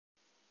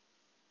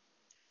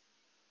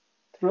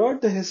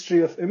throughout the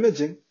history of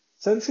imaging,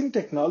 sensing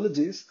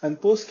technologies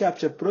and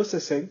post-capture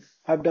processing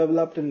have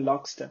developed in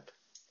lockstep.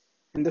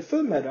 In the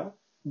film era,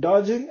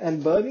 dodging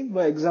and burning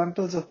were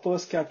examples of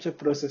post-capture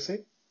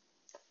processing.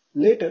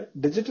 Later,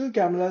 digital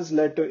cameras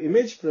led to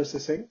image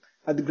processing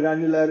at the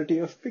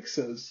granularity of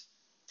pixels.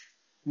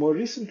 More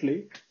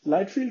recently,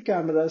 light-field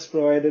cameras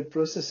provided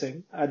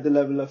processing at the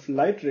level of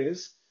light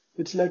rays,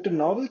 which led to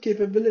novel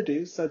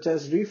capabilities such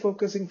as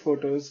refocusing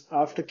photos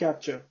after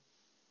capture.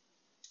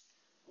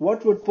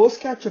 What would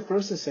post-capture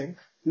processing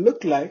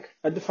look like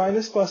at the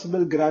finest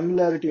possible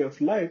granularity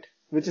of light,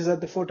 which is at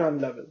the photon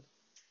level?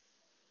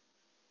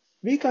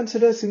 We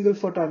consider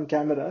single-photon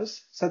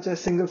cameras, such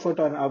as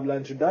single-photon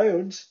avalanche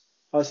diodes,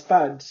 or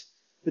SPADs,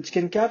 which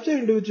can capture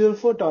individual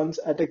photons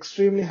at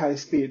extremely high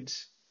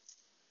speeds,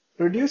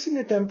 producing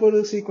a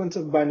temporal sequence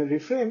of binary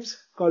frames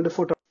called a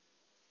photon.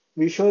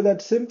 We show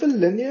that simple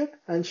linear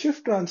and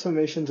shift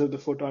transformations of the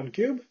photon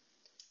cube,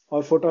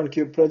 or photon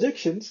cube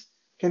projections,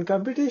 can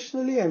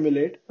computationally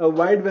emulate a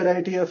wide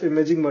variety of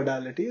imaging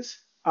modalities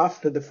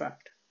after the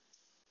fact.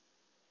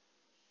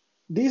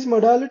 These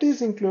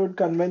modalities include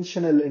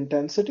conventional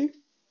intensity,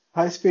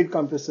 high-speed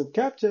compressive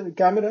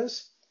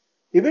cameras,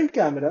 event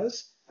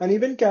cameras, and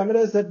even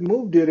cameras that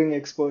move during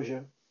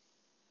exposure.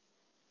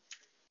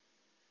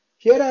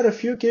 Here are a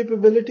few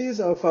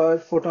capabilities of our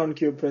photon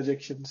cube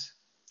projections.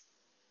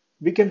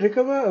 We can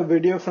recover a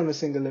video from a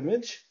single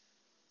image.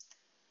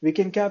 We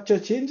can capture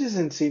changes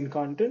in scene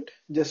content,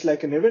 just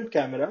like an event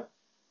camera.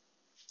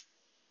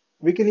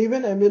 We can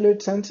even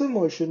emulate sensor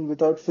motion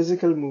without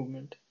physical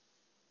movement.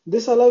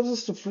 This allows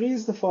us to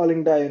freeze the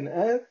falling die in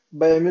air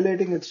by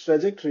emulating its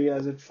trajectory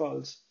as it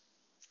falls.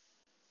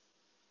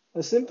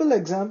 A simple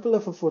example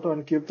of a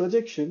photon cube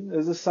projection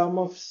is the sum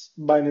of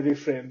binary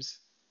frames.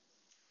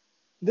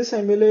 This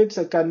emulates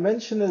a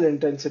conventional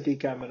intensity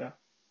camera.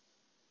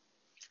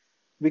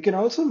 We can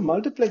also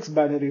multiplex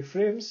binary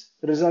frames,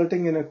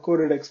 resulting in a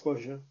coded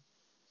exposure.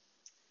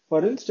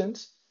 For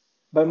instance,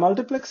 by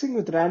multiplexing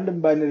with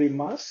random binary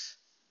masks,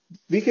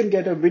 we can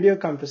get a video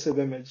compressive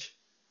image.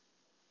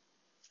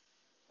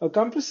 A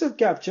compressive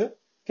capture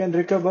can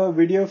recover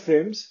video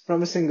frames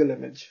from a single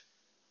image.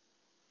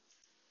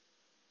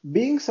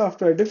 Being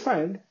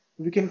software-defined,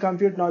 we can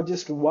compute not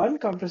just one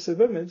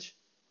compressive image,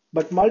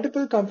 but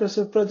multiple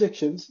compressive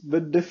projections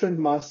with different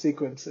mask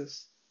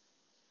sequences.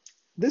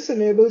 This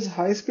enables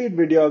high-speed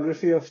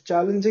videography of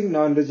challenging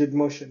non-rigid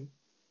motion.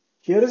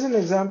 Here is an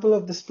example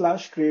of the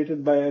splash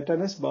created by a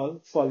tennis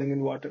ball falling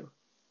in water.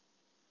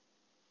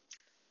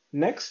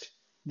 Next,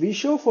 we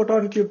show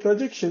photon cube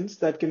projections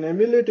that can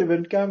emulate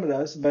event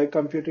cameras by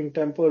computing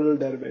temporal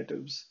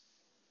derivatives.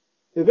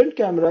 Event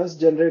cameras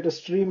generate a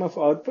stream of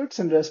outputs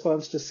in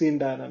response to scene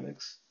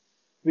dynamics.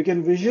 We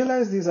can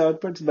visualize these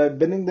outputs by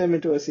binning them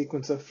into a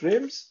sequence of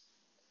frames,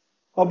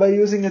 or by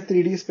using a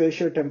 3D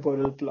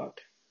spatio-temporal plot.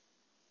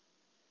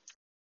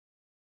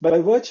 By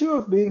virtue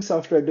of being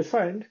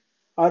software-defined,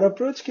 our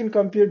approach can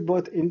compute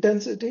both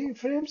intensity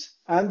frames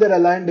and their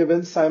aligned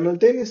events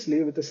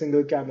simultaneously with a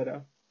single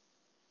camera.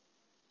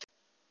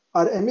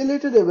 Our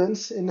emulated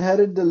events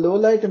inherit the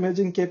low-light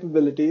imaging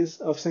capabilities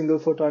of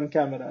single-photon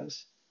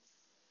cameras.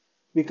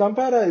 We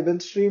compare our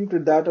event stream to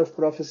that of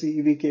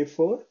Prophecy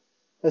EVK4,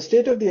 a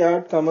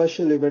state-of-the-art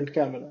commercial event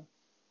camera.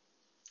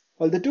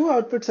 While the two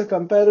outputs are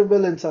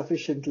comparable in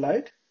sufficient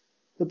light,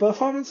 the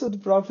performance of the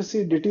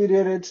Prophecy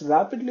deteriorates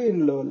rapidly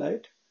in low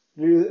light,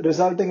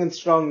 resulting in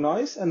strong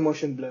noise and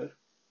motion blur.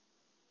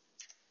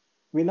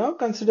 We now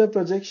consider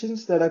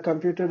projections that are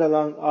computed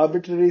along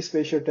arbitrary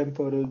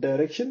spatiotemporal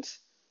directions,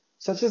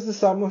 such as the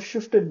sum of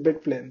shifted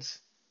bit planes.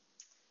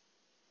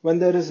 When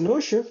there is no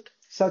shift,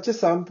 such a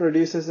sum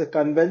produces a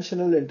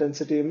conventional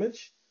intensity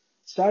image.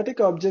 Static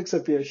objects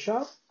appear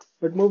sharp,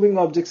 but moving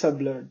objects are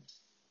blurred.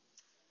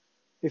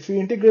 If we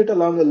integrate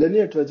along a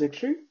linear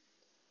trajectory,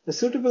 a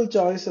suitable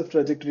choice of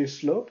trajectory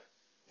slope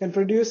can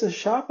produce a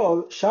sharp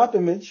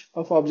image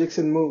of objects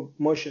in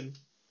motion.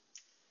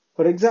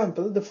 For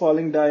example, the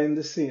falling die in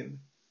the scene.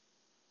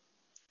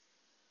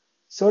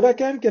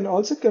 SoDaCam can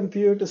also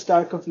compute a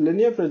stack of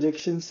linear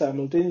projections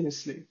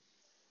simultaneously.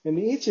 In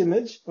each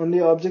image,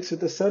 only objects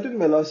with a certain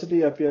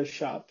velocity appear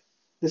sharp.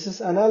 This is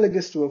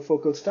analogous to a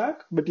focal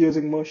stack, but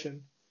using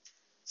motion.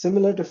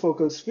 Similar to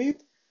focal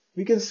sweep,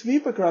 we can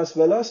sweep across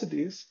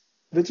velocities,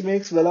 which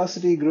makes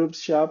velocity groups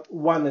sharp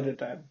one at a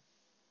time.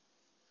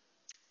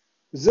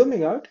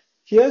 Zooming out,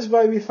 here's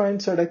why we find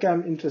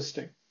SoDaCam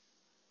interesting.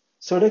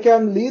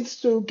 SoDaCam leads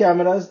to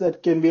cameras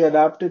that can be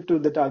adapted to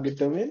the target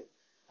domain,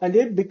 and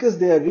yet because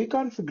they are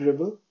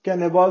reconfigurable,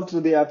 can evolve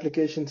through the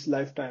application's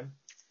lifetime.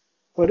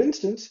 For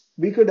instance,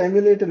 we could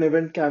emulate an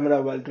event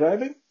camera while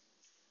driving,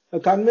 a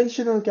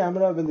conventional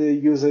camera when the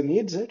user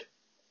needs it,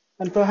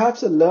 and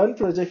perhaps a learned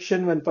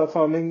projection when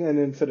performing an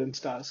inference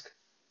task.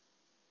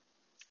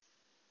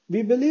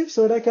 We believe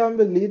SoDaCam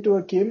will lead to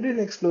a Cambrian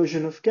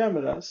explosion of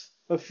cameras,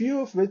 a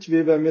few of which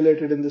we've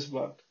emulated in this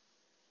work.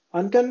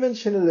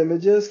 Unconventional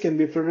images can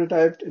be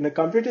prototyped in a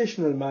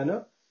computational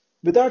manner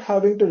without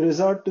having to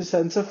resort to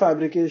sensor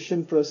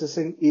fabrication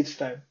processing each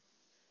time.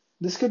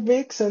 This could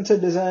make sensor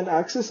design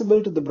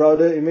accessible to the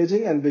broader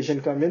imaging and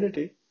vision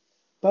community,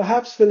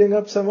 perhaps filling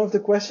up some of the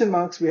question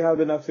marks we have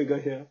in our figure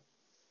here.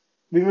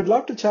 We would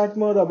love to chat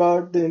more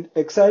about the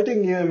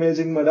exciting new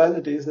imaging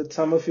modalities that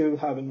some of you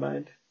have in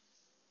mind.